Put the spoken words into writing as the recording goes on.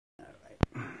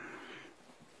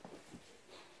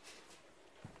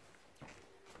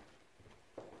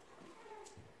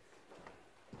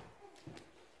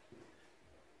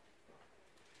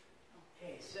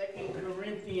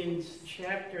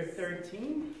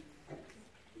13.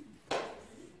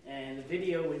 And the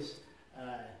video is,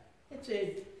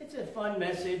 it's a fun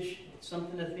message. It's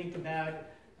something to think about,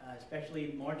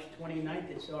 especially March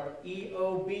 29th. It's our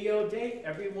EOBO day.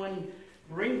 Everyone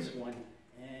brings one.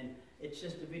 And it's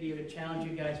just a video to challenge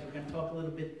you guys. We're going to talk a little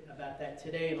bit about that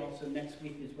today and also next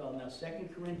week as well. Now, 2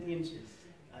 Corinthians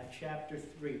chapter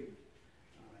 3.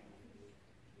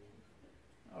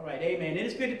 All right, amen. It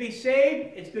is good to be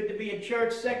saved. It's good to be in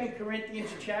church. 2 Corinthians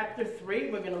chapter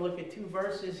 3. We're going to look at 2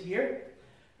 verses here.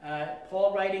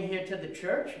 Paul writing here to the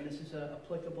church, and this is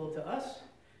applicable to us.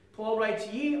 Paul writes,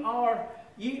 Ye are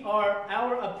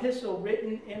our epistle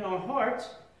written in our hearts,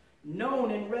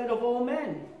 known and read of all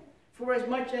men. For as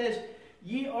much as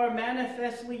ye are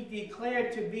manifestly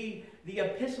declared to be the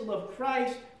epistle of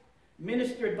Christ,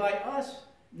 ministered by us,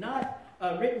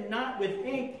 written not with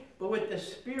ink, but with the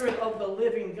Spirit of the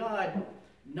living God,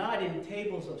 not in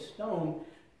tables of stone,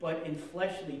 but in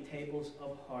fleshly tables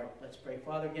of heart. Let's pray.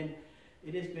 Father, again,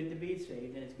 it is good to be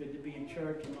saved, and it's good to be in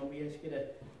church. And Lord, we ask you to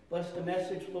bless the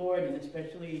message, Lord, and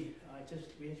especially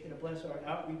we ask you to bless our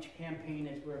outreach campaign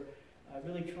as we're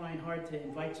really trying hard to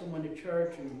invite someone to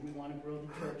church, and we want to grow the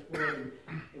church, Lord.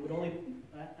 And it would only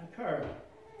occur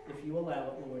if you allow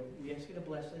it, Lord. We ask you to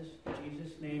bless us. In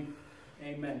Jesus' name,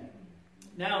 amen.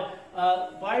 Now,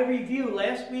 by review,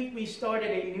 last week we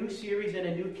started a new series and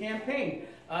a new campaign.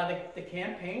 The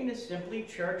campaign is simply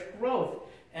church growth.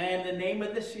 And the name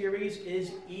of the series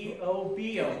is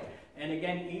EOBO. And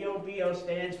again, EOBO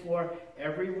stands for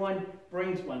Everyone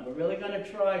Brings One. We're really going to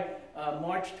try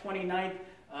March 29th.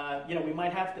 We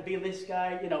might have to be this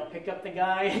guy, pick up the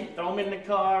guy, throw him in the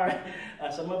car.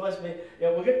 Some of us,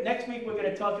 next week we're going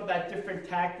to talk about different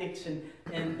tactics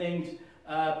and things.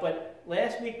 But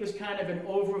last week was kind of an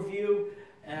overview,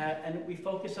 and we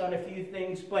focus on a few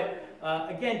things. But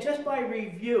again, just by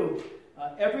review,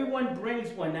 everyone brings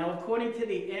one. Now, according to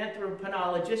the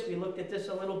anthropologists, we looked at this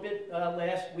a little bit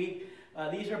last week.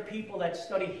 These are people that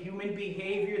study human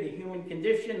behavior, the human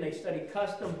condition. They study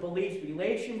custom, beliefs,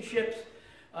 relationships.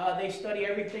 They study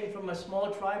everything from a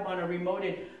small tribe on a remote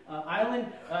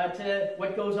island to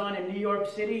what goes on in New York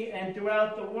City and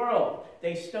throughout the world.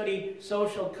 They study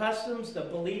social customs, the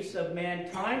beliefs of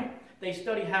mankind. They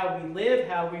study how we live,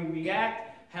 how we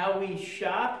react, how we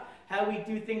shop, how we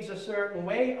do things a certain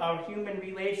way, our human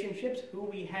relationships, who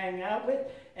we hang out with,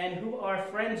 and who our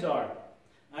friends are.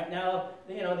 Now,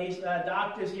 these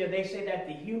doctors here, they say that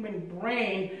the human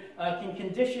brain can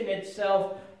condition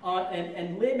itself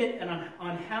and limit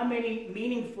on how many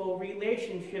meaningful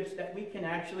relationships that we can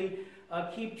actually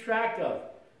keep track of.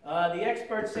 The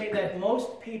experts say that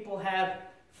most people have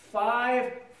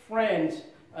 5 friends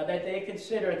that they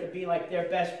consider to be like their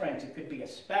best friends. It could be a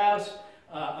spouse,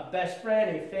 a best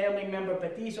friend, a family member,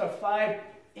 but these are 5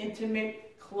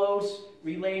 intimate, close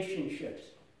relationships.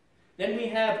 Then we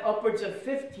have upwards of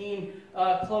 15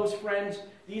 close friends.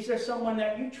 These are someone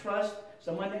that you trust,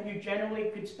 someone that you generally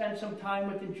could spend some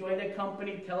time with, enjoy their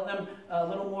company, tell them a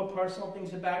little more personal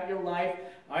things about your life,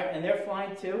 all right, and they're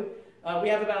fine too. We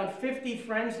have about 50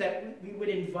 friends that we would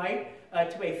invite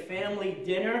to a family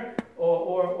dinner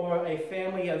or a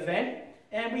family event.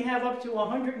 And we have up to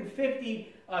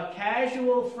 150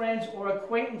 casual friends or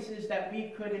acquaintances that we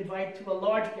could invite to a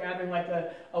large gathering like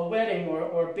a wedding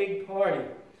or a big party.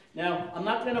 Now, I'm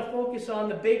not going to focus on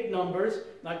the big numbers,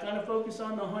 not going to focus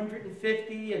on the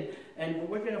 150, and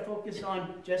we're going to focus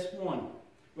on just one.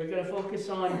 We're going to focus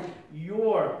on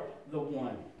you're the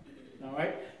one. All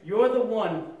right? You're the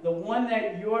one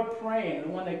that you're praying, the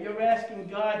one that you're asking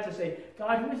God to say,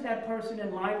 God, who is that person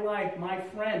in my life, my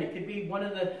friend? It could be one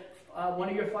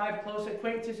of your 5 close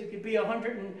acquaintances. It could be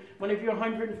one of your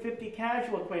 150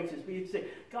 casual acquaintances. But you'd say,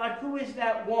 God, who is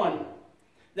that one?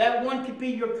 That one could be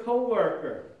your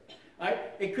coworker. Right?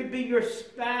 It could be your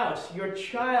spouse, your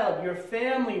child, your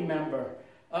family member.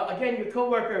 Again, your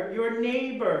coworker, your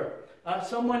neighbor,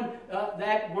 someone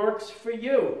that works for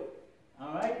you.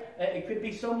 All right? It could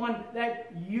be someone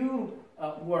that you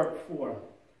work for.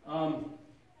 I'll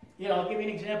give you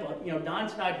an example.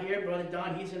 Don's not here. Brother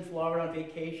Don, he's in Florida on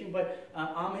vacation, but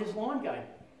I'm his lawn guy.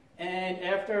 And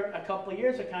after a couple of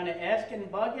years of kind of asking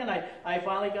and bugging, I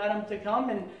finally got him to come,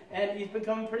 and he's been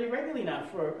coming pretty regularly now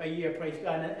for a year, praise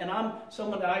God. And I'm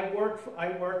someone that I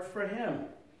work for him.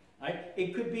 Right?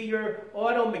 It could be your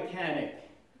auto mechanic.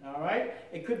 All right?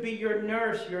 It could be your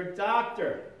nurse, your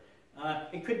doctor.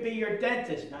 It could be your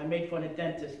dentist. Now, I made fun of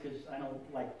dentists because I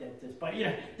don't like dentists, but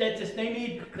dentists, they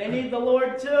need the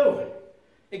Lord too.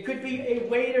 It could be a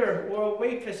waiter or a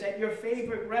waitress at your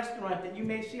favorite restaurant that you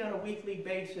may see on a weekly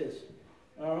basis.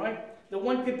 All right? The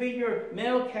one could be your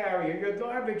mail carrier, your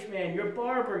garbage man, your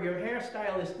barber, your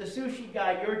hairstylist, the sushi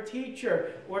guy, your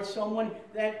teacher, or someone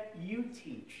that you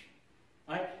teach.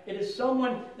 Right? It is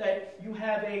someone that you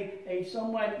have a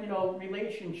somewhat,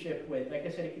 relationship with. Like I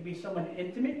said, it could be someone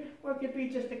intimate, or it could be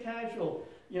just a casual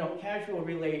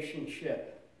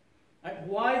relationship. Right?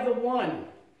 Why the one?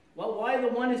 Well, why the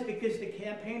one is because the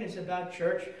campaign is about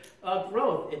church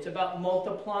growth. It's about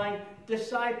multiplying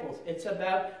disciples. It's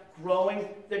about growing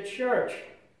the church.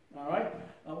 All right?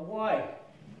 Why?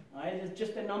 Is it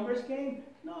just a numbers game?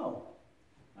 No.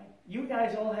 You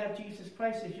guys all have Jesus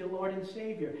Christ as your Lord and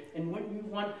Savior. And what you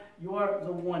want, you're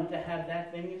the one to have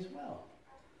that thing as well.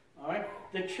 All right?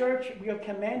 The church, we are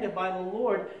commanded by the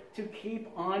Lord to keep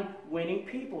on winning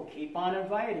people. Keep on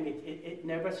inviting. It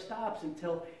never stops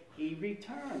until He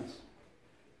returns.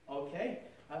 Okay?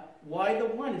 Why the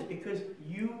one? Is because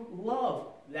you love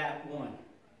that one.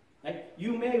 Right?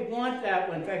 You may want that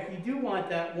one. In fact, you do want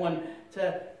that one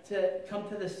to come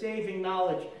to the saving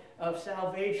knowledge of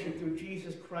salvation through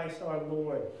Jesus Christ our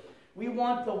Lord. We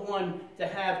want the one to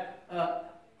have,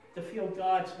 to feel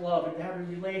God's love and to have a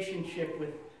relationship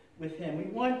with Him.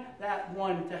 We want that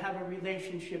one to have a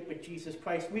relationship with Jesus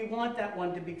Christ. We want that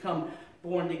one to become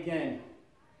born again.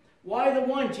 Why the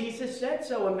one? Jesus said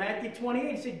so in Matthew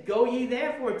 28. He said, "Go ye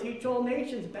therefore, teach all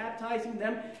nations, baptizing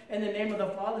them in the name of the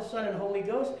Father, Son, and Holy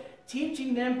Ghost,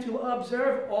 teaching them to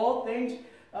observe all things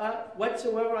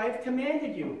whatsoever I have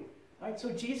commanded you." All right,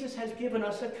 so Jesus has given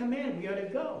us a command. We are to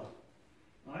go.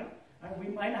 All right? We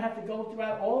might not have to go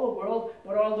throughout all the world,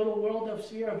 but our little world of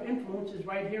sphere of influence is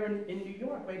right here in New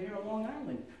York, right here on Long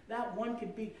Island. That one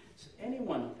could be any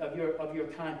one of your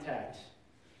contacts.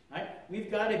 All right? We've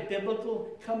got a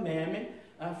biblical commandment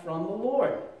from the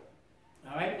Lord.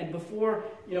 All right, and before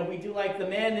we do like the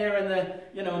man there in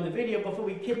the video, before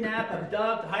we kidnap,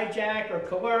 abduct, hijack, or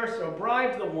coerce, or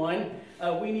bribe the one,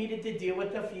 we needed to deal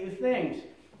with a few things.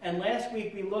 And last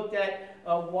week we looked at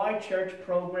why church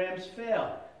programs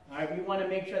fail. All right, we want to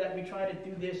make sure that we try to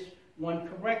do this one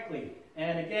correctly.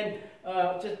 And again,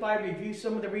 just by review,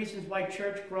 some of the reasons why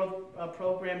church growth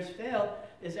programs fail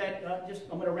is that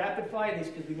I'm going to rapid fire these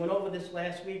because we went over this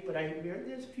last week, but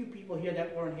there's a few people here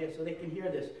that weren't here, so they can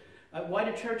hear this. Why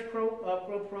do church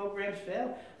growth programs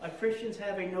fail? Christians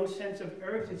have no sense of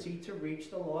urgency to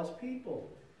reach the lost people.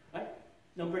 Right?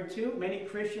 Number two, many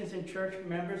Christians and church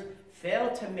members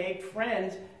fail to make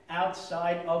friends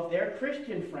outside of their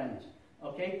Christian friends.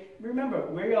 Okay? Remember,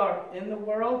 we are in the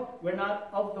world, we're not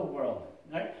of the world.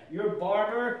 Right? Your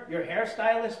barber, your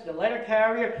hairstylist, the letter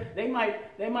carrier, they might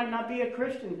not be a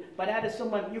Christian, but that is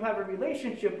someone you have a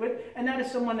relationship with, and that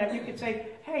is someone that you could say,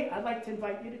 "Hey, I'd like to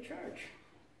invite you to church."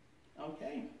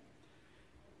 Okay?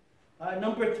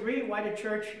 Number three, why do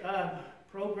church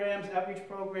outreach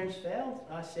programs fail?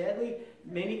 Sadly,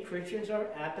 many Christians are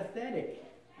apathetic.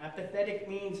 Apathetic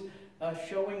means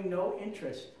showing no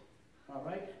interest, all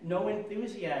right? No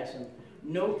enthusiasm,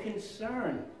 no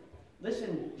concern.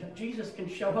 Listen, Jesus can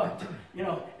show up,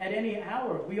 at any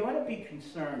hour. We ought to be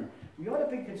concerned. We ought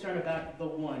to be concerned about the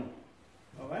one,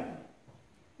 all right?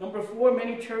 Number four,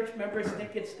 many church members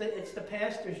think it's the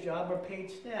pastor's job or paid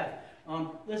staff.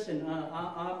 Listen,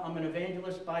 I'm an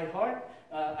evangelist by heart.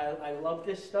 I love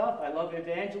this stuff. I love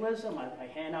evangelism. I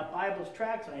hand out Bibles,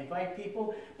 tracts. I invite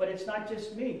people. But it's not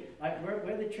just me.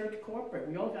 We're the church corporate.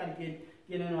 We all got to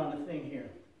get in on the thing here.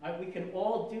 We can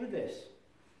all do this.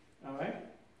 All right?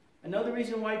 Another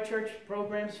reason why church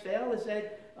programs fail is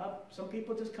that some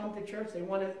people just come to church. They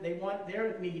want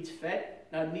their needs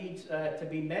to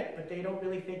be met, but they don't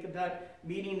really think about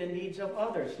meeting the needs of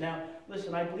others. Now,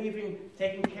 listen, I believe in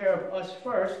taking care of us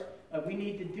first. We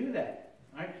need to do that.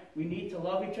 Right? We need to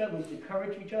love each other. We need to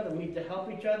encourage each other. We need to help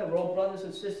each other. We're all brothers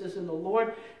and sisters in the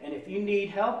Lord. And if you need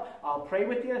help, I'll pray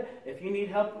with you. If you need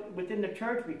help within the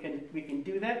church, we can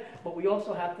do that. But we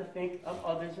also have to think of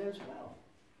others as well.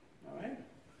 All right?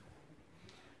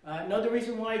 Another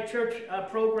reason why church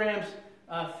programs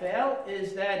fail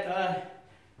is that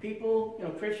people,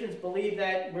 Christians believe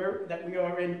that we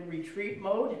are in retreat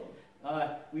mode.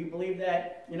 We believe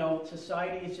that,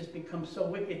 society has just become so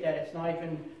wicked that it's not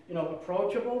even,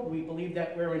 approachable. We believe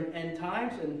that we're in end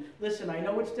times. And listen, I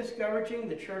know it's discouraging.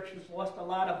 The church has lost a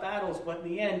lot of battles, but in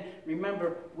the end,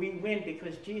 remember, we win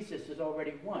because Jesus has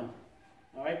already won.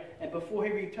 All right? And before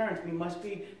He returns, we must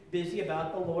be busy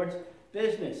about the Lord's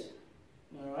business.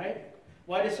 All right?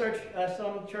 Why do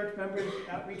some church members'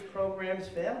 outreach programs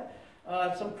fail?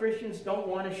 Some Christians don't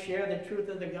want to share the truth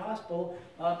of the gospel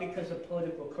because of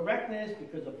political correctness,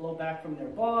 because of blowback from their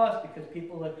boss, because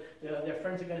their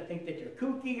friends are going to think that you're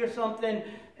kooky or something.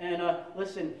 And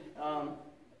listen,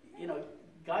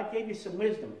 God gave you some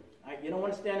wisdom. All right? You don't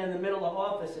want to stand in the middle of the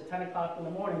office at 10 o'clock in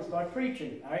the morning and start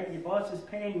preaching. All right? Your boss is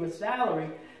paying you a salary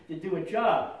to do a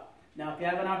job. Now, if you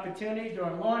have an opportunity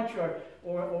during lunch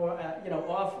or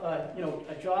off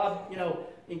a job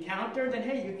encounter, then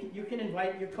hey, you can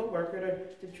invite your coworker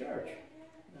to church.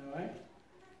 All right.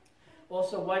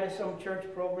 Also, why do some church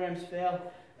programs fail?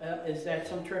 Is that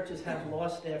some churches have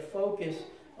lost their focus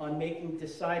on making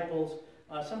disciples.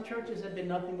 Some churches have been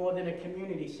nothing more than a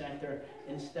community center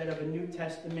instead of a New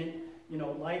Testament,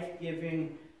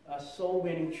 life-giving,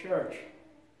 soul-winning church.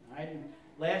 All right. And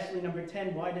lastly, number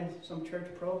 10, why do some church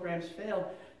programs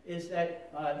fail? Is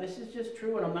that this is just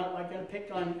true, and I'm not going to pick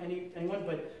on anyone,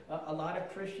 but a lot of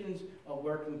Christians are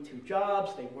working 2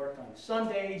 jobs. They work on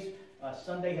Sundays.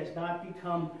 Sunday has not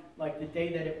become like the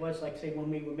day that it was, like, say, when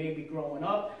we were maybe growing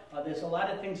up. There's a lot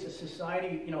of things that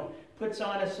society, puts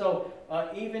on us. So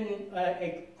even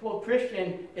a, quote,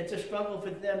 Christian, it's a struggle for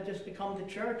them just to come to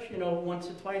church, once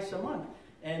or twice a month,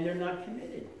 and they're not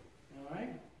committed. All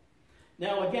right?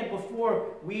 Now, again,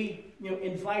 before we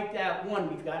invite that one,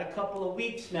 we've got a couple of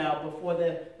weeks now before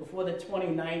the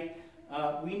 29th.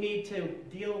 We need to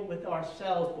deal with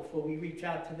ourselves before we reach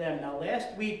out to them. Now,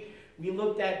 last week, we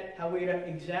looked at how we're to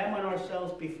examine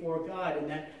ourselves before God and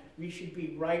that we should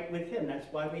be right with Him. That's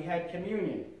why we had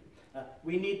communion.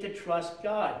 We need to trust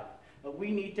God.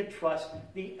 We need to trust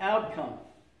the outcome.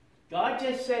 God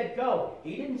just said go.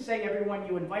 He didn't say everyone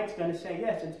you invite is going to say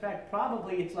yes. In fact,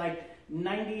 probably it's like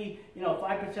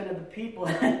 5% of the people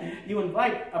you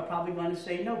invite are probably going to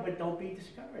say no, but don't be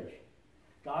discouraged.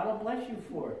 God will bless you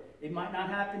for it. It might not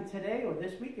happen today or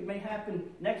this week. It may happen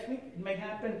next week. It may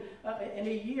happen in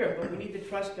a year. But we need to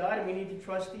trust God and we need to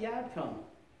trust the outcome.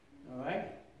 All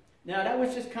right? Now, that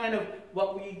was just kind of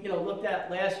what we looked at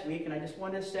last week, and I just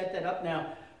wanted to set that up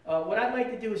now. What I'd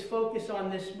like to do is focus on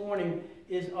this morning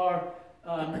is our,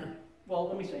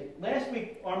 last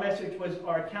week our message was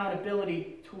our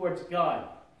accountability towards God.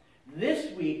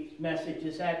 This week's message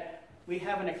is that we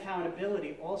have an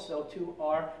accountability also to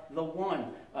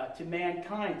to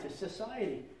mankind, to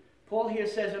society. Paul here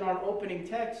says in our opening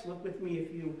text, look with me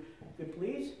if you could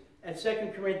please, at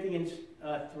 2 Corinthians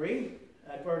 3,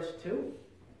 at verse 2.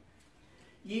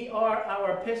 Ye are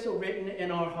our epistle written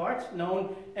in our hearts,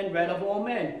 known and read of all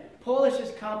men. Paul is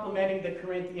just complimenting the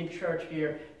Corinthian church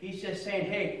here. He's just saying,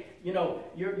 hey,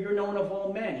 you're known of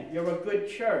all men. You're a good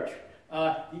church.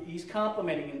 He's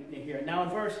complimenting it here. Now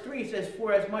in verse 3 he says,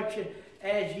 for as much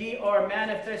as ye are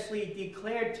manifestly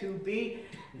declared to be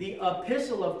the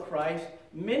epistle of Christ,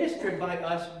 ministered by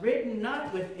us, written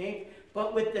not with ink,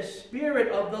 but with the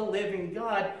Spirit of the living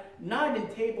God, not in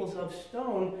tables of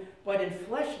stone, but in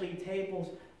fleshly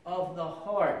tables of the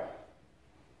heart.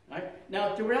 Right?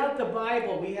 Now, throughout the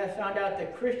Bible, we have found out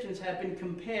that Christians have been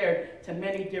compared to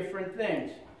many different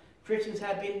things. Christians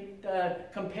have been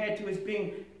compared to as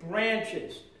being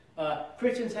branches.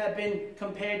 Christians have been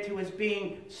compared to as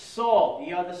being salt.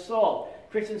 Ye are the salt.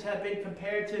 Christians have been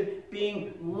compared to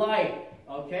being light.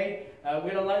 Okay?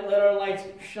 We're to let our lights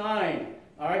shine.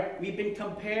 All right? We've been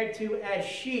compared to as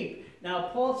sheep. Now,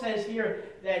 Paul says here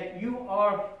that you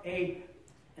are an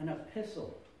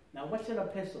epistle. Now, what's an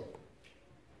epistle?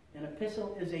 An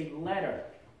epistle is a letter.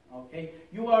 Okay?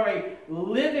 You are a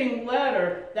living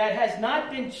letter that has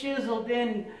not been chiseled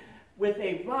in with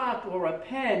a rock or a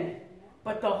pen,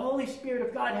 but the Holy Spirit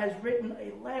of God has written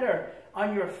a letter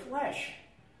on your flesh,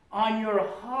 on your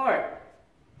heart.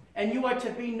 And you are to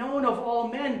be known of all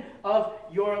men of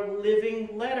your living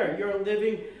letter, your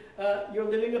living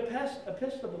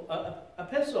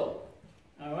epistle.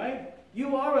 All right?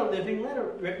 You are a living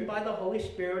letter written by the Holy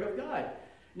Spirit of God.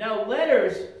 Now,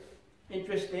 letters,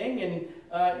 interesting, and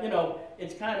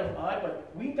it's kind of odd,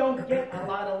 but we don't get a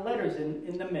lot of letters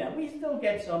in the mail. We still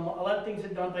get some. A lot of things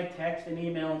are done by text and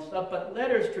email and stuff, but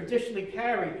letters traditionally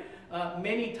carry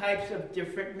many types of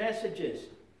different messages.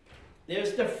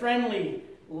 There's the friendly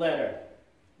letter.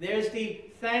 There's the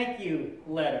thank you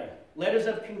letter. Letters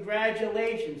of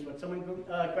congratulations when someone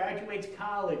graduates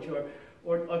college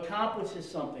or accomplishes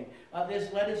something.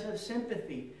 There's letters of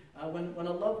sympathy when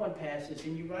a loved one passes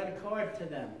and you write a card to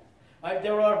them.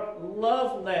 There are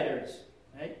love letters.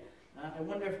 Right? I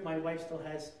wonder if my wife still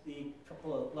has the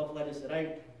couple of love letters that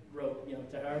I wrote, to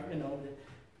her.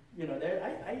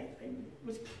 I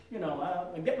was,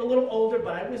 I'm getting a little older,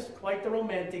 but I was quite the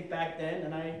romantic back then,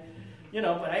 and I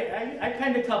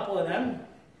penned a couple of them.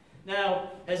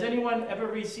 Now, has anyone ever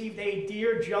received a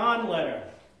Dear John letter?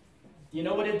 Do you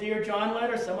know what a Dear John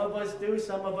letter? Some of us do,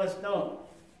 some of us don't.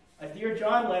 All A Dear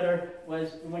John letter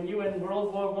was when you were in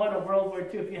World War I or World War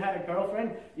II, if you had a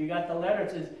girlfriend, you got the letter.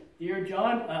 It says, Dear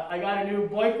John, I got a new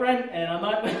boyfriend, and I'm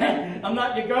not, I'm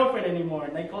not your girlfriend anymore.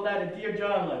 And they call that a Dear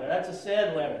John letter. That's a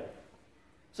sad letter.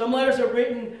 Some letters are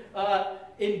written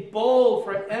in bold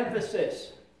for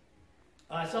emphasis.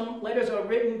 Some letters are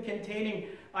written containing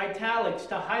italics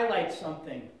to highlight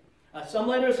something. Some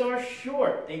letters are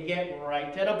short. They get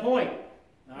right to the point.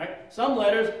 All right? Some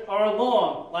letters are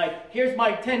long, like, here's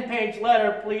my 10-page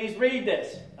letter, please read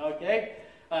this. Okay?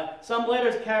 Some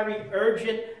letters carry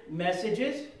urgent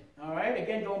messages. All right?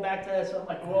 Again, going back to something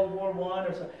like World War I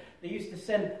or something. They used to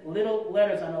send little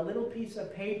letters on a little piece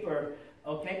of paper,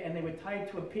 okay, and they would tie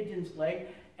it to a pigeon's leg,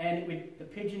 and the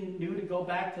pigeon knew to go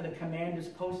back to the commander's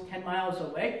post 10 miles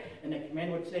away, and the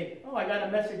commander would say, oh, I got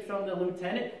a message from the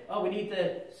lieutenant. Oh, we need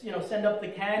to, send up the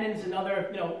cannons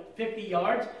another, 50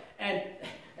 yards, and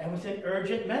it was an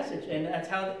urgent message, and that's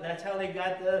how they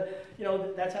got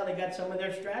that's how they got some of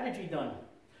their strategy done.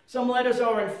 Some letters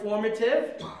are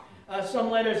informative.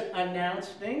 Some letters announce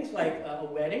things, like a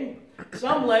wedding.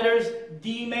 Some letters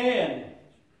demand,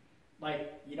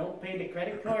 like you don't pay the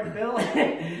credit card bill,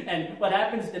 and what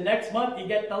happens the next month? You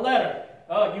get the letter.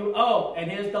 Oh, you owe,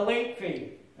 and here's the late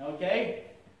fee. Okay?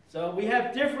 So we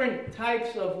have different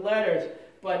types of letters,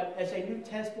 but as a New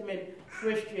Testament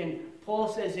Christian, Paul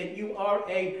says that you are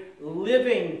a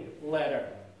living letter.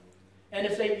 And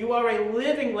to say you are a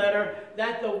living letter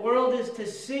that the world is to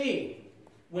see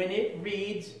when it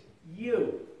reads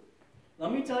you.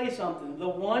 Let me tell you something. The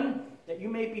one that you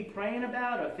may be praying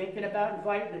about or thinking about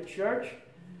inviting to church,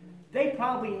 they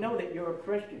probably know that you're a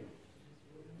Christian.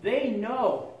 They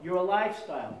know your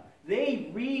lifestyle.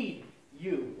 They read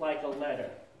you like a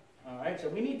letter. All right, so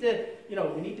we need to,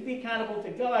 we need to be accountable to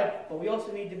God, but we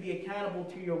also need to be accountable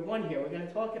to your one here. We're going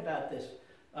to talk about this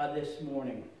this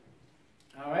morning.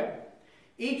 All right,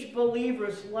 each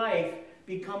believer's life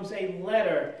becomes a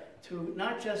letter to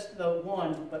not just the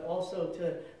one, but also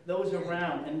to those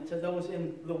around and to those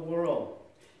in the world.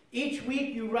 Each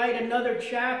week you write another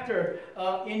chapter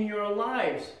in your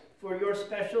lives for your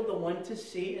special, the one to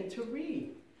see and to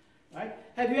read. All right?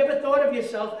 Have you ever thought of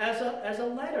yourself as a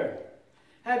letter?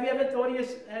 Have you ever thought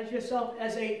of yourself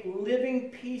as a living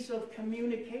piece of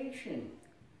communication?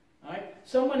 All right?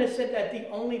 Someone has said that the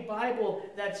only Bible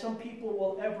that some people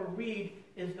will ever read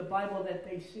is the Bible that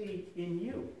they see in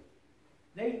you.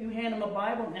 You hand them a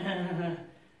Bible,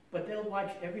 but they'll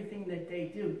watch everything that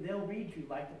they do. They'll read you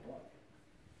like a book.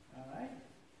 All right?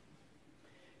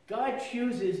 God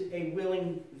chooses a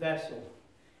willing vessel.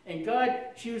 And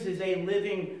God chooses a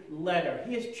living letter.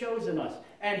 He has chosen us.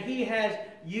 And He has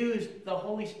used the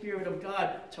Holy Spirit of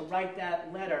God to write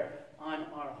that letter on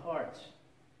our hearts.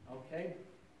 Okay?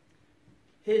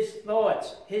 His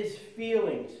thoughts, His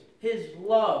feelings, His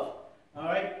love, all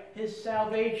right? His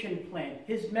salvation plan,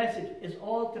 His message is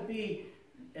all to be,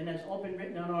 and has all been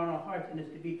written on our hearts, and is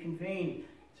to be conveyed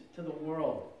to the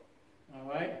world. All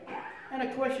right? And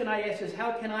a question I ask is,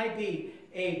 how can I be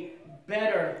a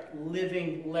better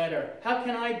living letter? How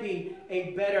can I be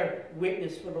a better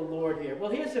witness for the Lord here? Well,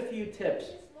 here's a few tips.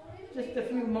 Just a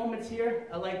few moments here.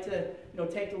 I'd like to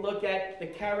take a look at the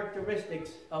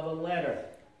characteristics of a letter.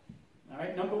 All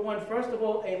right, number one, first of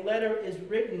all, a letter is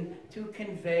written to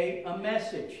convey a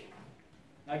message.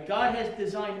 Now, God has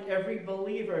designed every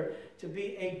believer to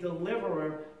be a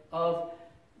deliverer of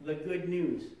the good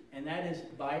news, and that is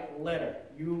by letter.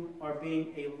 You are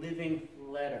being a living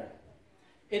letter.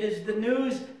 It is the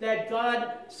news that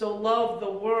God so loved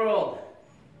the world.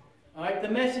 All right, the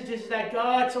message is that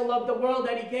God so loved the world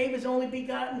that He gave His only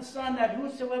begotten Son, that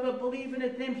whosoever believeth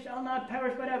in Him shall not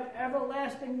perish but have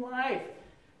everlasting life.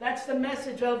 That's the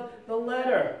message of the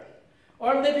letter.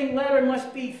 Our living letter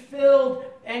must be filled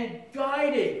and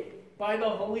guided by the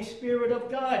Holy Spirit of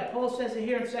God. Paul says it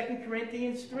here in 2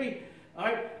 Corinthians 3. All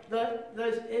right,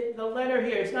 the letter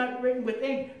here is not written with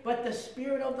ink, but the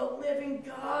Spirit of the living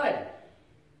God.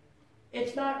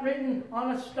 It's not written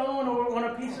on a stone or on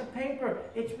a piece of paper.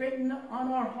 It's written on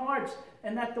our hearts,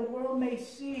 and that the world may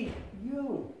see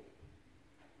you.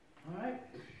 All right?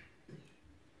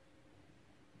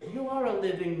 You are a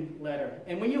living letter.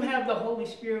 And when you have the Holy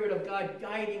Spirit of God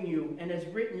guiding you and has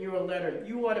written your letter,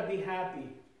 you ought to be happy.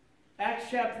 Acts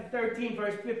chapter 13,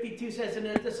 verse 52 says, and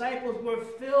the disciples were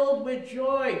filled with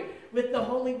joy with the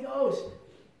Holy Ghost.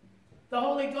 The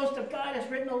Holy Ghost of God has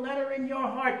written a letter in your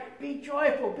heart. Be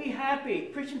joyful. Be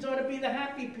happy. Christians ought to be the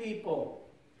happy people.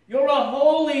 You're a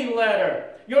holy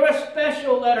letter. You're a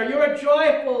special letter. You're a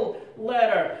joyful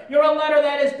letter. You're a letter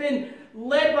that has been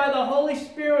led by the Holy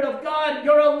Spirit of God.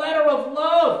 You're a letter of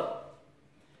love.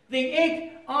 The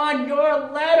ink on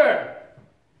your letter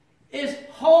is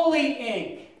holy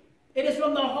ink. It is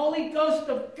from the Holy Ghost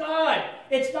of God.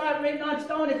 It's not written on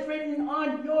stone, it's written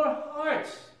on your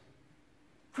hearts.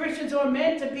 Christians are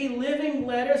meant to be living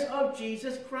letters of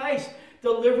Jesus Christ,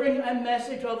 delivering a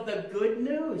message of the good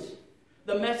news,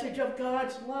 the message of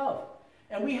God's love.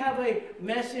 And we have a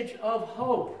message of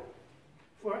hope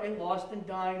for a lost and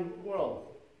dying world.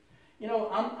 You know,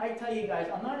 I tell you guys,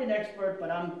 I'm not an expert,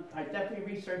 but I definitely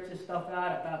research this stuff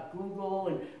out about Google,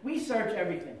 and we search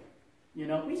everything. You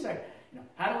know, we search,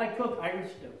 how do I cook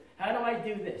Irish stew? How do I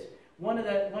do this? One of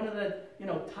the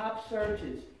top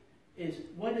searches is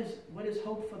what is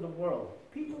hope for the world?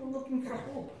 People are looking for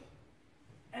hope.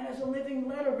 And as a living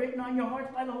letter written on your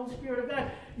hearts by the Holy Spirit of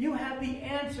God, you have the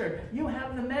answer. You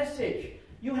have the message.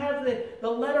 You have the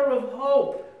letter of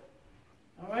hope.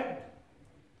 All right?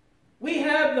 We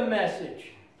have the message.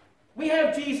 We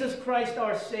have Jesus Christ,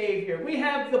 our Savior. We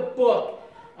have the book.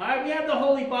 All right? We have the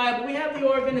Holy Bible. We have the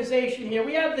organization here.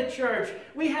 We have the church.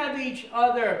 We have each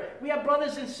other. We have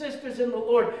brothers and sisters in the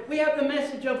Lord. We have the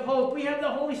message of hope. We have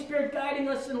the Holy Spirit guiding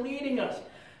us and leading us.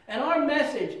 And our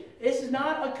message, this is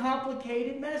not a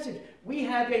complicated message. We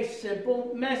have a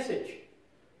simple message.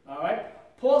 All right?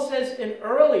 Paul says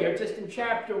earlier, just in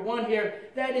chapter 1 here,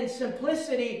 that in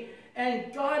simplicity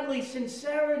and godly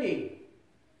sincerity,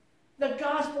 the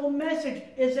gospel message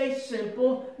is a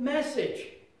simple message.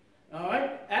 All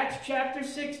right? Acts chapter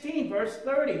 16, verse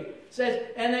 30 says,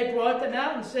 and they brought them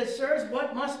out and said, sirs,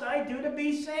 what must I do to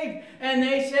be saved? And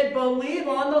they said, believe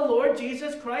on the Lord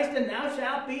Jesus Christ, and thou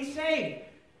shalt be saved.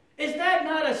 Is that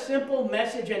not a simple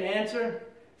message and answer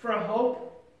for hope?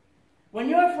 When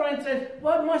your friend says,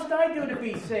 what must I do to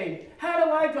be saved? How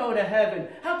do I go to heaven?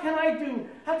 How can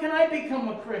I become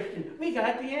a Christian? We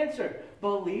got the answer.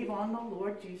 Believe on the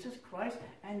Lord Jesus Christ,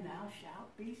 and thou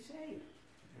shalt be saved.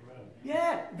 Amen.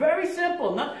 Yeah, very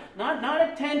simple. Not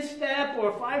a 10-step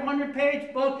or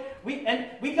 500-page book. We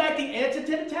got the answer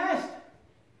to the test.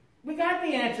 We got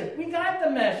the answer. We got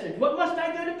the message. What must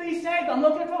I do to be saved? I'm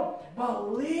looking for.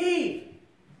 Believe.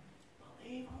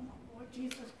 Believe on the Lord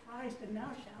Jesus Christ, and thou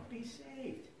shalt be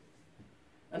saved.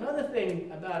 Another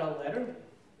thing about a letter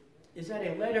is that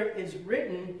a letter is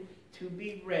written to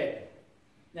be read.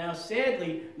 Now,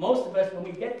 sadly, most of us, when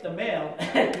we get the mail,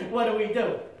 what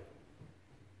do?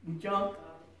 Junk,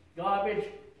 garbage.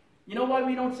 You know why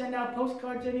we don't send out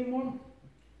postcards anymore?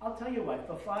 I'll tell you why.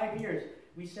 For 5 years,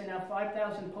 we sent out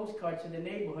 5,000 postcards to the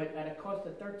neighborhood at a cost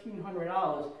of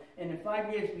 $1,300. And in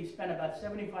 5 years, we spent about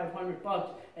 $7,500,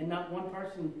 and not one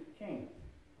person came.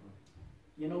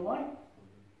 You know why?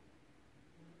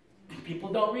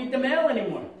 People don't read the mail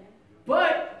anymore.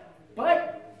 But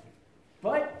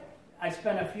I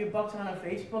spent a few bucks on a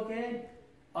Facebook ad,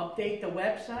 update the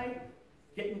website,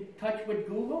 get in touch with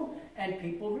Google, and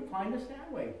people find us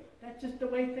that way. That's just the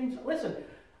way things are. Listen,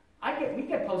 we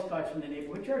get postcards from the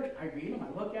neighborhood church. I read them,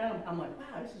 I look at them, I'm like,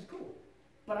 wow, this is cool.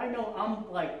 But I know I'm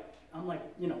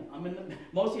in the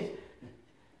most of these,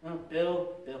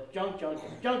 Bill, junk,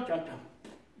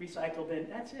 recycle bin,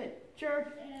 that's it. Church,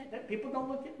 people don't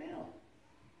look at mail.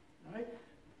 All right?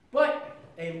 But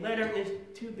a letter is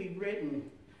to be written.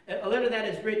 A letter that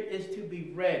is written is to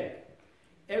be read.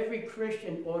 Every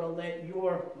Christian ought to let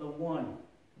the one,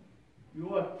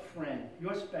 your friend,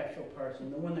 your special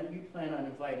person, the one that you plan on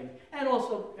inviting, and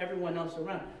also everyone else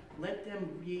around, let them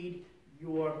read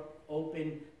your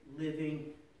open, living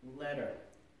letter.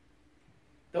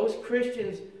 Those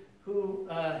Christians who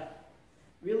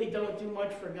really don't do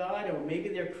much for God, or maybe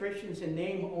they're Christians in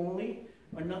name only,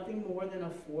 are nothing more than a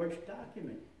forged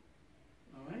document.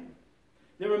 All right?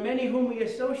 There are many whom we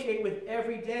associate with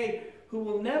every day who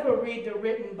will never read the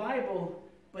written Bible,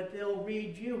 but they'll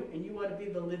read you, and you ought to be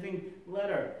the living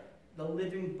letter, the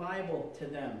living Bible to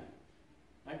them.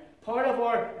 Right? Part of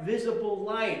our visible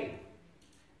light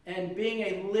and being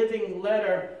a living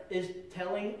letter is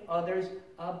telling others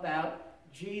about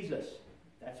Jesus.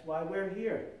 That's why we're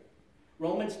here.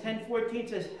 Romans 10:14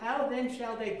 says, how then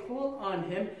shall they call on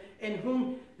him in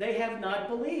whom they have not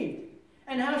believed?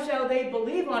 And how shall they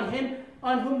believe on him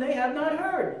on whom they have not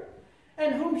heard?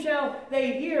 And whom shall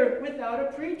they hear without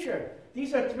a preacher?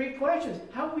 These are three questions.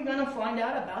 How are we going to find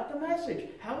out about the message?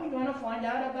 How are we going to find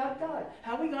out about God?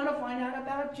 How are we going to find out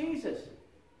about Jesus?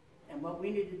 And what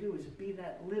we need to do is be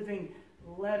that living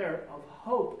letter of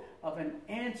hope, of an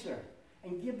answer,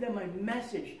 and give them a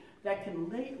message that can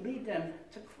lead them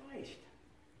to Christ.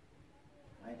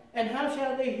 Right? And how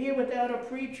shall they hear without a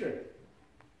preacher?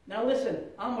 Now listen,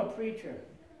 I'm a preacher,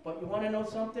 but you want to know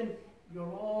something? You're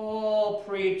all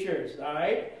preachers, all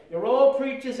right? You're all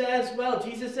preachers as well.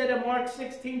 Jesus said in Mark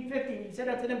 16:15, he said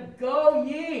unto them, go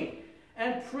ye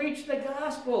and preach the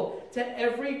gospel to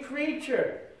every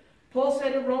creature. Paul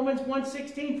said in Romans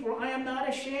 1:16, "For I am not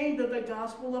ashamed of the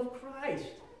gospel of Christ."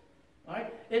 All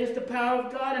right? It is the power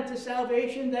of God unto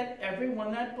salvation that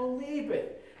everyone that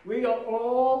believeth. We are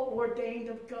all ordained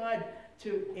of God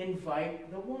to invite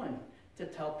the one, to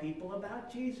tell people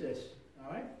about Jesus.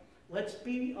 All right? Let's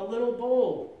be a little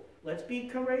bold. Let's be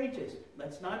courageous.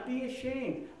 Let's not be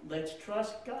ashamed. Let's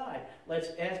trust God. Let's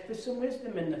ask for some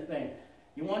wisdom in the thing.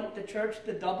 You want the church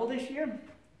to double this year?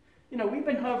 You know, we've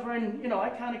been hovering, you know, I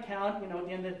kind of count, you know, at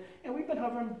the end of, and we've been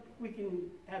hovering, we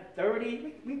can have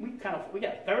 30, we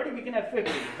got 30, we can have 50.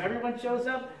 If everyone shows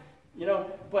up, you know,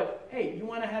 but hey, you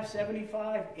want to have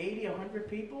 75, 80, 100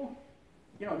 people?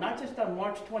 You know, not just on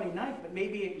March 29th, but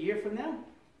maybe a year from now.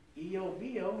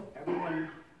 EOVO,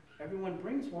 everyone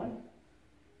brings one.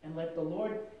 And let the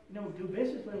Lord, you know, do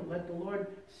business with them. Let the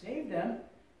Lord save them.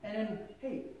 And then,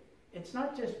 hey,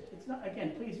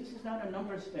 again, please, this is not a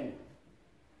numbers thing.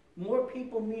 More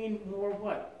people mean more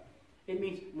what? It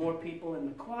means more people in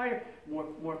the choir,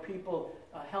 more people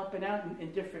helping out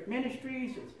in different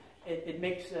ministries. It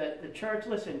makes the church,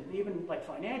 listen, even like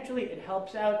financially, it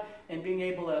helps out in being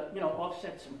able to, you know,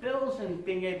 offset some bills and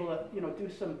being able to, you know, do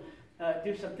some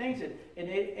things. It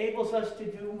enables us to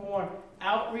do more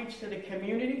outreach to the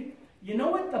community. You know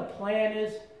what the plan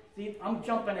is? See, I'm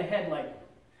jumping ahead. Like,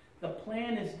 the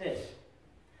plan is this.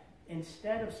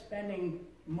 Instead of spending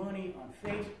money on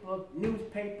Facebook,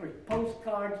 newspapers,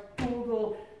 postcards,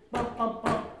 Google,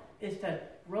 is to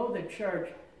grow the church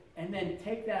and then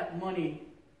take that money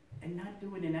and not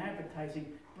do it in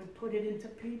advertising, but put it into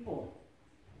people.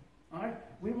 All right?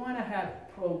 We want to have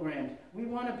programs. We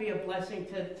want to be a blessing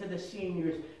to the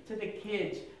seniors, to the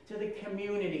kids, to the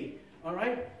community. All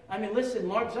right? I mean, listen,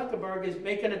 Mark Zuckerberg is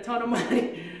making a ton of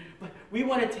money, but we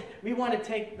want to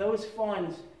take those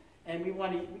funds and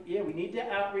we need to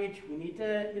outreach. We need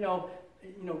to, you know,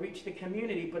 reach the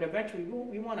community. But eventually,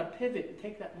 we want to pivot and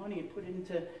take that money and put it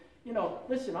into, you know,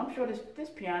 listen. I'm sure this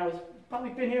piano's probably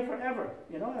been here forever.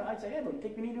 You know, I'd say, hey, do you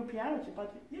think we need new pianos?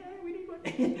 Yeah, we need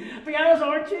one. Pianos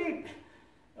aren't cheap.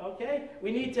 Okay,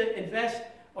 we need to invest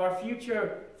our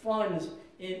future funds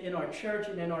in our church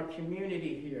and in our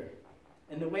community here.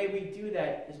 And the way we do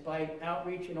that is by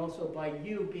outreach and also by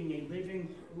you being a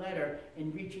living letter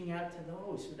and reaching out to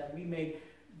those so that we may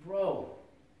grow.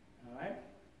 All right?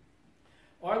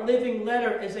 Our living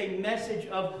letter is a message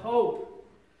of hope.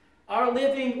 Our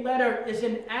living letter is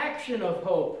an action of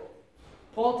hope.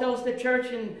 Paul tells the church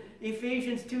in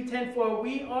Ephesians 2:10, "For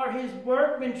we are his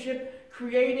workmanship,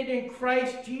 created in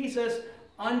Christ Jesus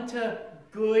unto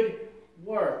good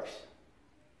works."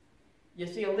 You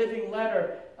see, a living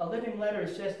letter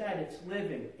is just that. It's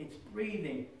living, it's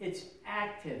breathing, it's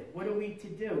active. What are we to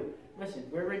do? Listen,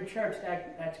 we're in church,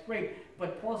 that's great.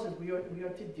 But Paul says we are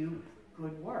to do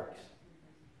good works.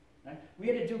 Right? We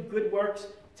are to do good works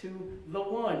to the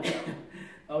one.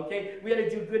 Okay? We are to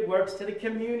do good works to the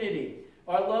community.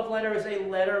 Our love letter is a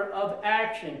letter of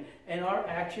action, and our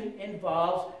action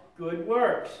involves good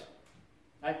works.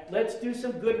 Right? Let's do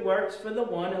some good works for the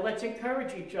one, and let's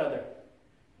encourage each other.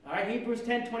 All right, Hebrews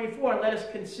 10:24, "Let us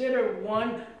consider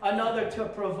one another to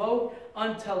provoke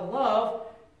unto love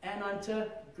and unto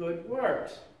good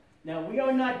works." Now, we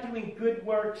are not doing good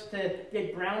works to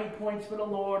get brownie points for the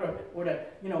Lord or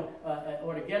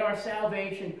to get our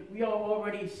salvation. We are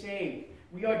already saved.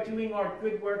 We are doing our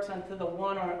good works unto the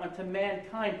one or unto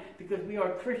mankind because we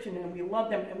are Christian and we love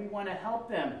them and we want to help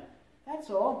them. That's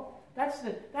all. That's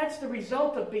the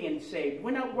result of being saved.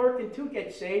 We're not working to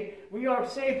get saved. We are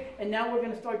saved, and now we're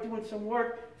going to start doing some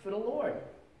work for the Lord.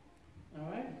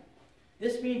 All right?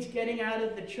 This means getting out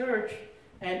of the church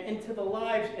and into the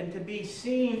lives and to be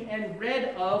seen and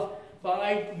read of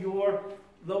by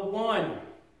the one.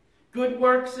 Good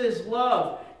works is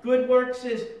love. Good works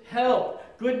is help.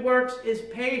 Good works is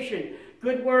patient.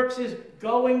 Good works is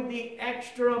going the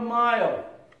extra mile.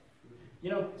 You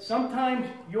know, sometimes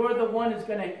you're the one who's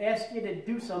going to ask you to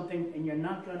do something and you're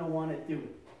not going to want to do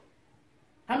it.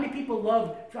 How many people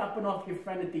love dropping off your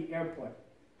friend at the airport?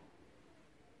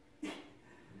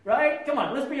 Right? Come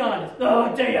on, let's be honest.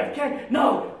 Oh, JFK.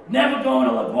 No, never going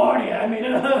to LaGuardia. I mean,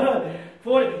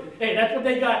 hey, that's what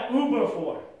they got Uber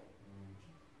for.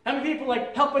 How many people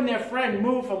like helping their friend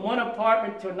move from one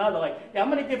apartment to another? Like, yeah, I'm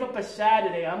going to give up a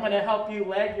Saturday. I'm going to help you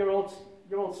lag your old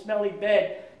smelly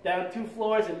bed down 2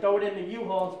 floors and throw it in the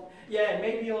U-Hauls. Yeah, and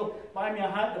maybe you'll buy me a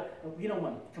hot dog. You don't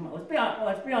want to. Come on, let's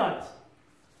be honest.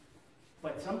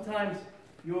 But sometimes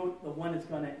you're the one that's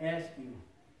going to ask you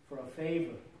for a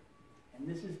favor. And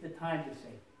this is the time to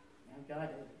say, oh, God,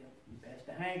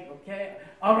 Pastor Hank, okay?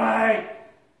 All right.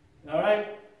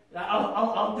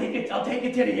 I'll take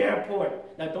it to the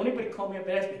airport. Now, don't anybody call me up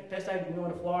and ask me, best I'm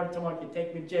going to Florida tomorrow, can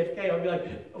take me to JFK. I'll be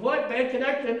like, what, bad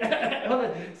connection?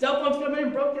 Cell phone's coming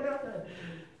in, broke it up.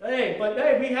 Hey,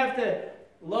 we have to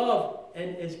love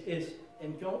and is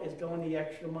going the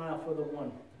extra mile for the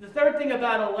one. The third thing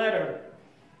about a letter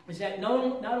is that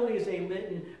not only is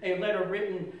a letter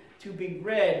written to be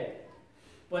read,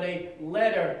 but a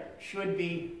letter should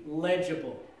be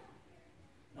legible.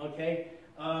 Okay?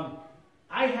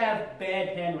 I have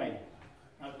bad handwriting.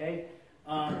 Okay?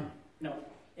 No.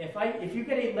 If you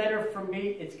get a letter from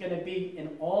me, it's going to be in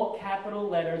all capital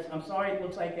letters. I'm sorry, it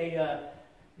looks like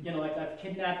like I've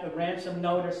kidnapped a ransom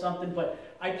note or something, but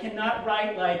I cannot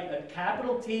write like a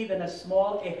capital T, then a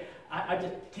small A. I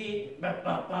just T,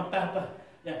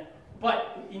 yeah.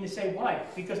 But you say, why?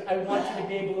 Because I want you to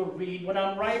be able to read what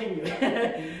I'm writing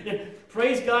you.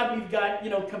 Praise God, we've got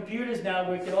computers now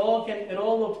where it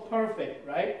all looks perfect,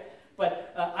 right?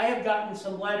 But I have gotten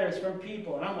some letters from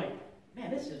people, and I'm like,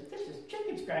 man, this is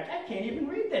chicken scratch. I can't even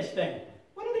read this thing.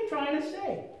 What are they trying to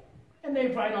say? And they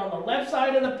write on the left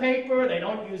side of the paper. They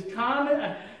don't use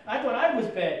comma. I thought I was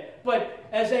bad. But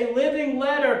as a living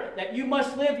letter that you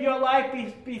must live your life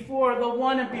before the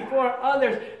one and before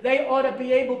others, they ought to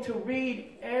be able to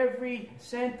read every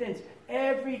sentence,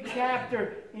 every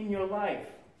chapter in your life.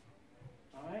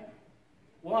 All right?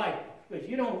 Why? Because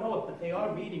you don't know it, but they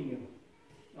are reading you.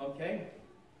 Okay?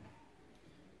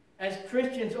 As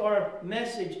Christians, our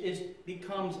message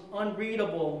becomes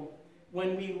unreadable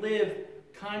when we live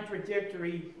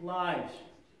contradictory lives.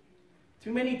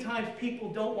 Too many times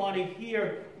people don't want to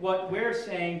hear what we're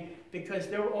saying because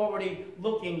they're already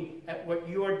looking at what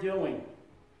you're doing.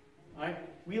 All right?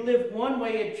 We live one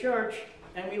way at church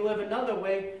and we live another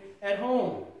way at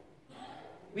home.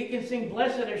 We can sing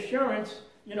Blessed Assurance,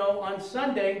 on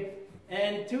Sunday,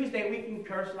 and Tuesday we can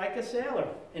curse like a sailor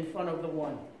in front of the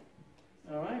one.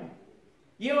 All right?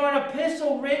 You are an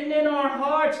epistle written in our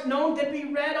hearts, known to be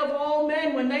read of all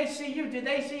men. When they see you, do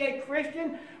they see a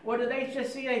Christian, or do they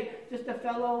just see just a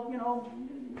fellow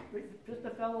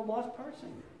lost person?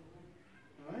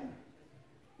 All right.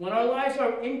 When our lives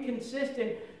are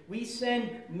inconsistent, we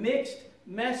send mixed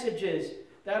messages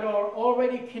that are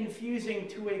already confusing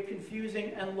to a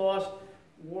confusing and lost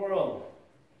world.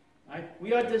 All right.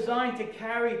 We are designed to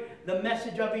carry the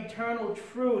message of eternal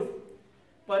truth,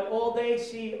 but all they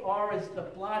see are as the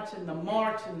blots and the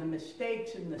marks and the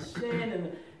mistakes and the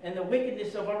sin and the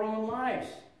wickedness of our own lives.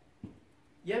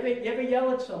 You ever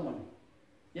yell at someone?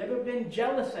 You ever been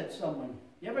jealous at someone?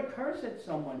 You ever curse at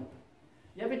someone?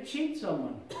 You ever cheat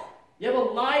someone? You ever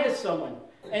lie to someone?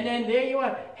 And then there you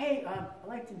are. Hey, I'd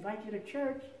like to invite you to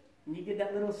church. And you get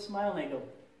that little smile and they go,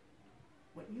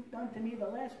 what you've done to me the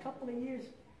last couple of years.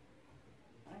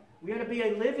 Right? We ought to be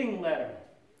a living letter.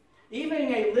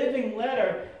 Even a living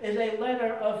letter is a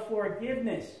letter of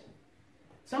forgiveness.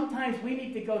 Sometimes we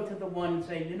need to go to the one and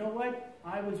say, you know what?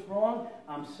 I was wrong.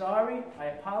 I'm sorry. I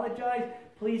apologize.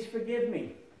 Please forgive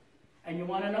me. And you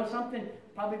want to know something?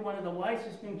 Probably one of the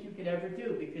wisest things you could ever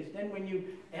do, because then when you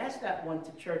ask that one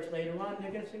to church later on,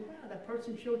 they're going to say, wow, that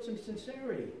person showed some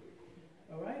sincerity.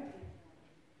 All right?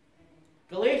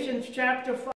 Galatians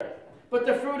chapter 5. But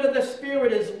the fruit of the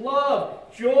Spirit is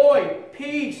love, joy,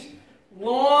 peace,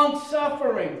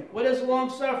 long-suffering. What is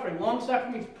long-suffering?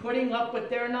 Long-suffering means putting up with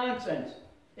their nonsense.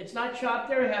 It's not chop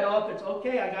their head off. It's,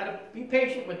 okay, I got to be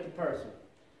patient with the person.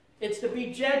 It's to be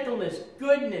gentleness,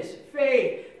 goodness,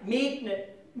 faith,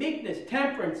 meekness,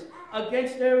 temperance.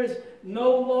 Against there is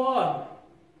no law.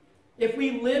 If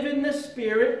we live in the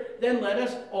Spirit, then let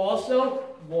us also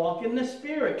walk in the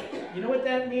Spirit. You know what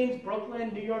that means?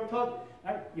 Brooklyn, New York talk.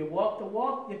 Right? You walk the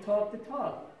walk, you talk the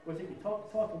talk. Or is it you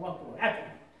talk the talk and walk the walk?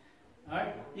 All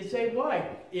right? You say, why?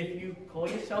 If you call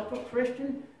yourself a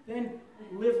Christian, then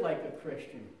live like a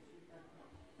Christian.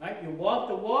 Right? You walk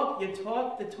the walk, you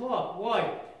talk the talk.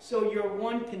 Why? So your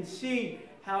one can see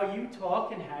how you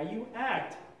talk and how you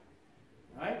act.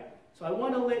 Right? So I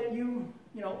want to let you,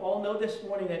 all know this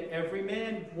morning that every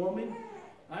man, woman,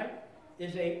 right,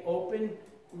 is an open,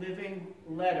 living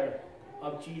letter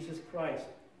of Jesus Christ.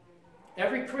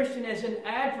 Every Christian is an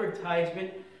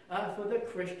advertisement for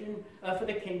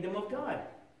the kingdom of God.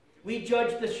 We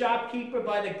judge the shopkeeper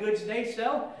by the goods they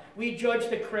sell. We judge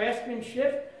the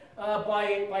craftsmanship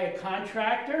by a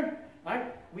contractor.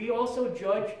 Right? We also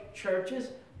judge churches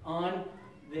on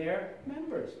their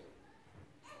members.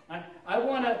 I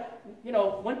want to,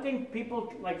 one thing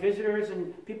people, like visitors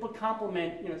and people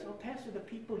compliment, say, oh, Pastor, the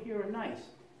people here are nice.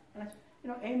 And I say,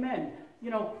 amen.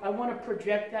 I want to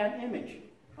project that image.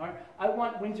 All right? I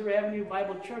want Windsor Avenue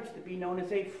Bible Church to be known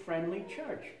as a friendly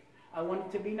church. I want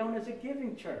it to be known as a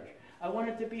giving church. I want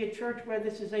it to be a church where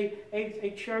this is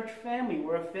a church family.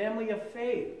 We're a family of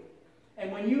faith.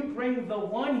 And when you bring the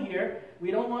one here, we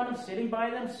don't want them sitting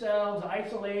by themselves,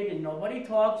 isolated, and nobody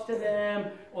talks to them,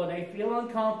 or they feel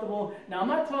uncomfortable. Now, I'm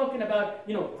not talking about,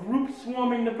 group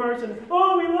swarming the person.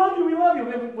 Oh, we love you, we love you.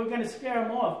 We're going to scare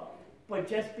them off. But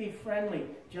just be friendly.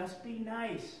 Just be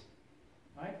nice.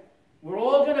 Right? We're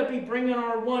all going to be bringing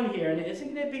our one here, and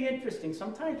isn't it be interesting?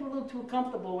 Sometimes we're a little too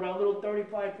comfortable with our little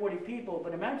 35, 40 people,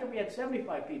 but imagine if we had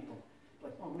 75 people.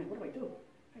 But, oh, man, what do I do?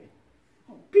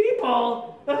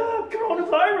 People!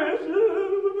 Coronavirus!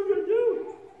 What am I going to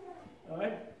do? All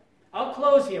right? I'll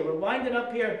close here. We're winding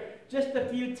up here. Just a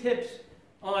few tips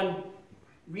on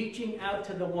reaching out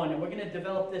to the one. And we're going to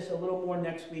develop this a little more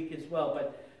next week as well.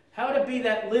 But how to be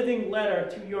that living letter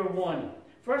to your one.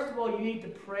 First of all, you need to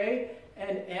pray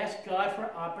and ask God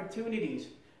for opportunities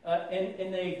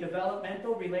in a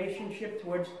developmental relationship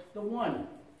towards the one.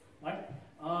 Right?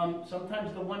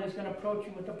 Sometimes the one is going to approach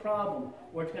you with a problem,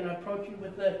 or it's going to approach you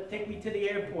with take me to the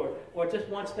airport, or just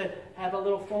wants to have a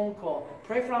little phone call.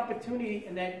 Pray for opportunity,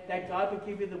 and that God will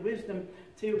give you the wisdom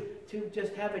to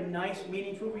just have a nice,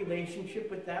 meaningful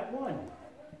relationship with that one.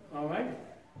 All right?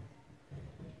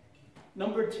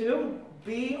 Number 2,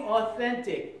 be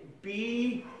authentic.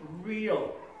 Be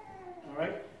real. All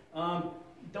right?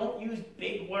 Don't use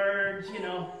big words,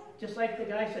 Just like the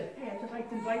guy said, hey, I'd just like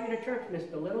to invite you to church,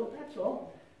 Mr. Little. That's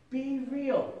all. Be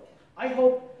real. I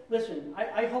hope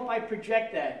I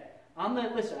project that.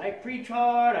 I preach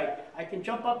hard. I can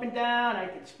jump up and down. I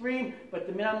can scream. But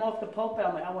the minute I'm off the pulpit,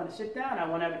 I'm like, I want to sit down. I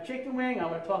want to have a chicken wing. I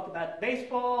want to talk about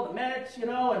baseball, the Mets, and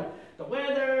the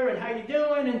weather, and how you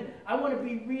doing. And I want to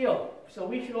be real. So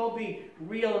we should all be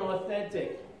real and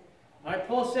authentic. All right,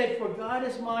 Paul said, for God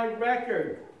is my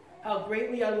record, how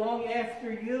greatly I long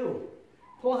after you.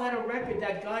 Paul had a record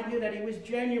that God knew that he was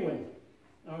genuine.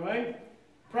 All right?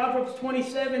 Proverbs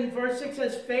 27, verse 6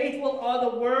 says, faithful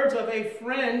are the words of a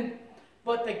friend,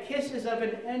 but the kisses of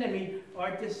an enemy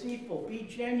are deceitful. Be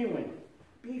genuine.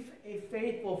 Be a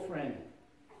faithful friend.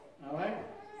 All right?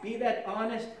 Be that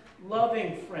honest,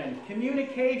 loving friend.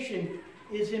 Communication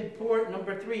is important.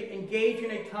 Number 3, engage in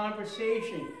a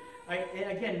conversation.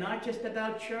 And again, not just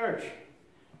about church.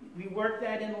 We work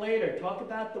that in later. Talk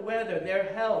about the weather,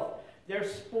 their health, their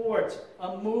sports,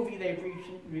 a movie they've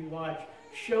recently watched.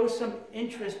 Show some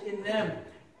interest in them.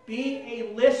 Be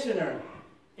a listener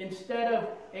instead of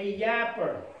a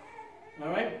yapper. All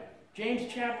right? James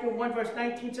chapter 1 verse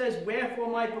 19 says, wherefore,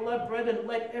 my beloved brethren,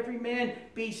 let every man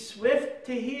be swift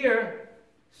to hear,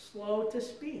 slow to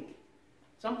speak.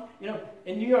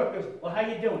 In New York, it goes, well, how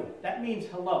you doing? That means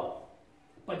hello.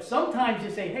 But sometimes you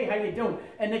say, hey, how you doing?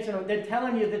 And they're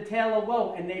telling you the tale of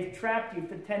woe, and they've trapped you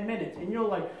for 10 minutes. And you're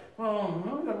like, oh,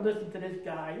 I'm going to listen to this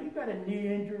guy. You got a knee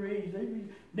injury.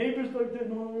 Neighbors like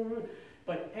this.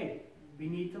 But, hey, we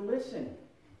need to listen.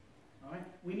 All right?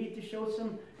 We need to show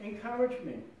some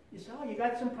encouragement. You say, oh, you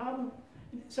got some problem?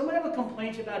 Someone ever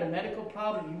complains about a medical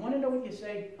problem? You want to know what you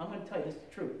say? I'm going to tell you, this is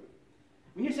the truth.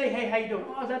 When you say, hey, how you doing?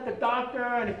 Oh, is that the doctor?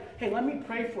 And, hey, let me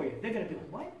pray for you. They're going to be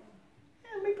like, what?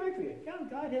 Let me pray for you.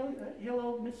 God, heal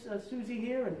old Miss Susie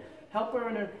here and help her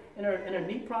in her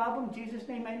knee problem. In Jesus'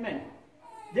 name, amen.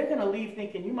 They're going to leave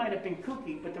thinking you might have been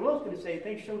kooky, but they're also going to say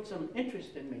they showed some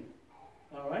interest in me.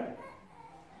 All right.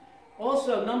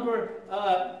 Also, number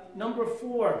 4. Number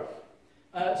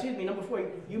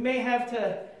 4. You may have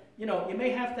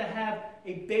to have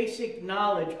a basic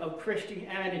knowledge of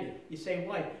Christianity. You say,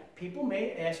 why? People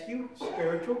may ask you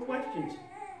spiritual questions.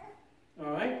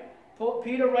 All right.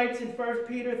 Peter writes in 1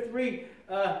 Peter 3,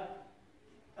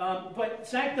 but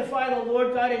sanctify the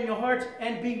Lord God in your hearts,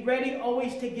 and be ready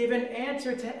always to give an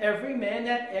answer to every man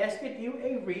that asketh you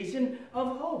a reason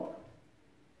of hope.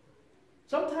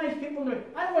 Sometimes people are,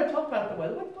 I don't want to talk about the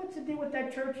weather. What's the deal with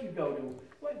that church you go to?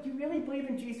 What, do you really believe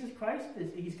in Jesus Christ?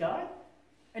 He's God?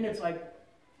 And it's like,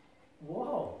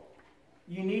 whoa.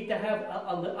 You need to have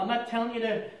I'm not telling you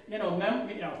to,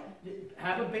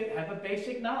 have a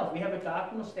basic knowledge. We have a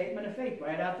doctrinal statement of faith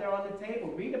right out there on the table.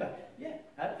 Read about it. Yeah,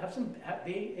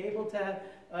 be able to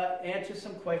answer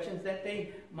some questions that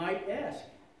they might ask.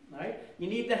 Right? You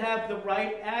need to have the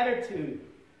right attitude.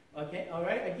 Okay, all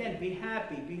right. Again, be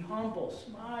happy, be humble,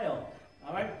 smile.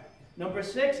 All right. Number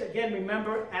 6. Again,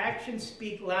 remember, actions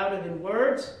speak louder than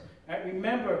words. All right.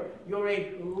 Remember, you're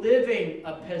a living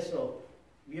epistle.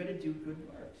 We are to do good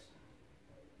works.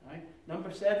 All right.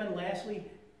 Number 7. Lastly,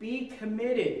 be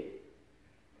committed.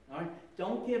 All right.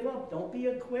 Don't give up. Don't be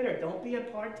a quitter. Don't be a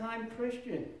part-time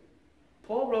Christian.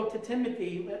 Paul wrote to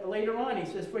Timothy later on. He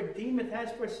says, for Demas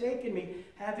has forsaken me,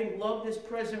 having loved this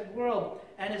present world,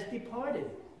 and has departed.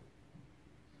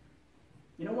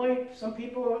 You know why some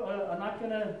people are not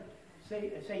going to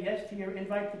say yes to your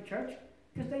invite to church?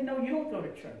 Because they know you don't go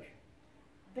to church.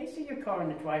 They see your car in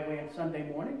the driveway on Sunday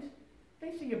mornings.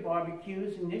 They see your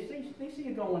barbecues, and they see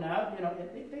you going out. You know,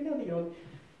 they know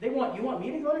you want me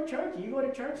to go to church. You go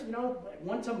to church, you know,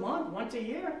 once a month, once a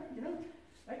year. You know,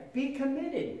 right? Be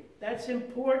committed. That's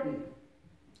important.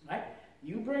 Right?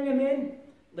 You bring them in.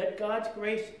 Let God's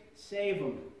grace save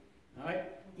them. All right.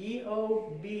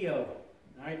 EOBO.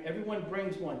 All right. Everyone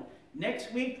brings one.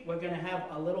 Next week we're going to have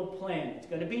a little plan. It's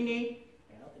going to be neat.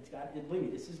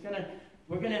 Believe me,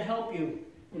 we're going to help you.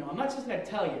 You know, I'm not just going to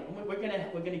tell you. We're going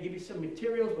to give you some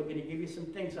materials. We're going to give you some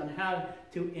things on how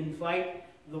to invite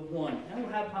the one. And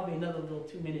we'll have probably another little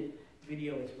 2-minute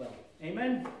video as well.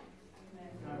 Amen? Amen?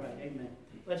 All right, amen.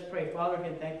 Let's pray. Father,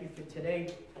 again, thank you for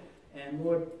today. And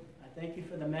Lord, I thank you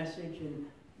for the message. And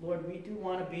Lord, we do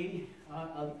want to be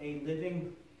a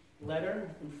living letter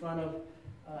in front of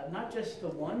not just the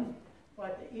one,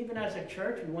 but even as a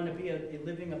church, we want to be a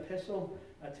living epistle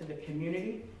to the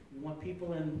community. We want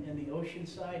people in the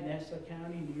Oceanside, Nassau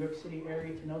County, New York City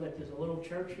area to know that there's a little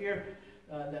church here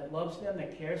that loves them,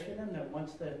 that cares for them, that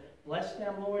wants to bless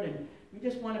them, Lord. And we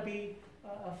just want to be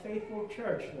a faithful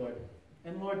church, Lord.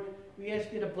 And Lord, we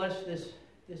ask you to bless this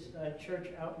church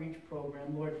outreach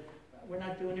program, Lord. We're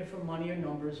not doing it for money or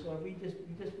numbers, Lord. We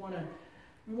just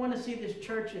want to see this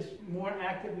church is more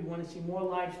active. We want to see more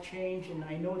lives change. And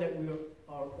I know that we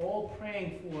are all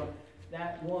praying for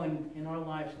that one in our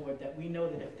lives, Lord, that we know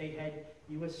that if they had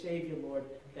you as Savior, Lord,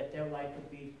 that their life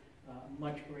would be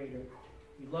much greater.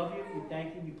 We love you, we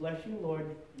thank you, we bless you,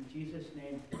 Lord. In Jesus'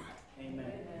 name,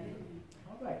 amen.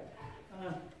 All right.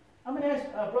 I'm going to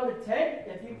ask Brother Ted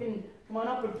if you can come on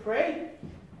up and pray,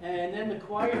 and then the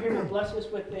choir here will bless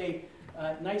us with a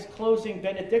nice closing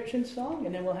benediction song,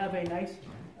 and then we'll have a nice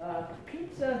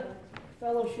pizza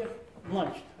fellowship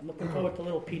lunch. I'm looking forward to a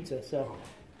little pizza, so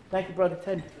thank you, Brother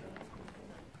Ted.